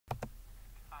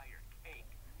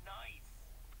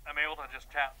I'm able to just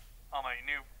tap on my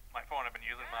phone. I've been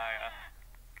using my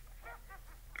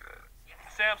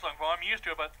Samsung phone. I'm used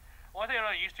to it, but one thing I'm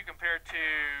not used to compared to,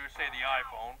 say, the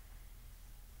iPhone,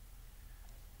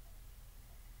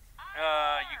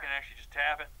 you can actually just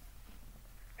tap it.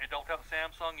 You double tap the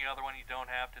Samsung. The other one you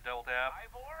don't have to double tap.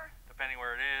 Depending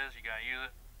where it is, you gotta use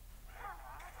it.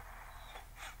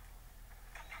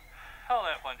 All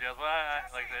that fun jazz, but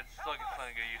like I said, it's still something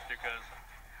to get used to because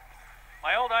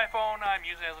my old iPhone I'm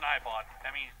using as an iPod.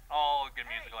 I mean, all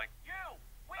good music like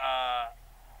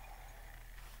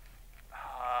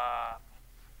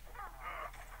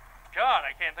God,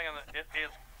 I can't think of it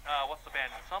is what's the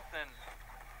band? Something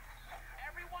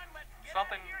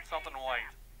white.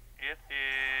 It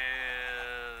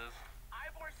is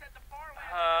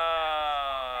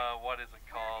what is it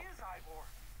called?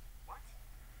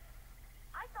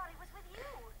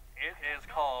 It is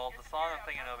called, the song I'm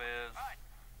thinking of is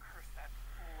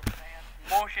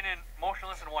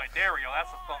Motionless in White. There we go, that's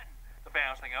the band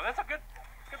I was thinking of. That's a good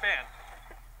band.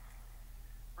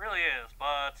 Really is,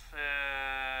 but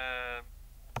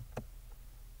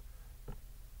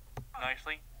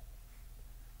nicely.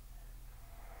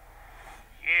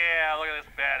 Yeah, look at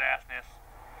this badassness.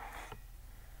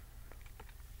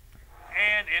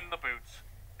 And in the boots.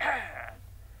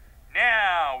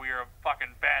 Now we are a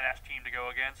fucking badass team to go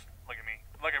against. Look at me.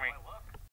 Look at me.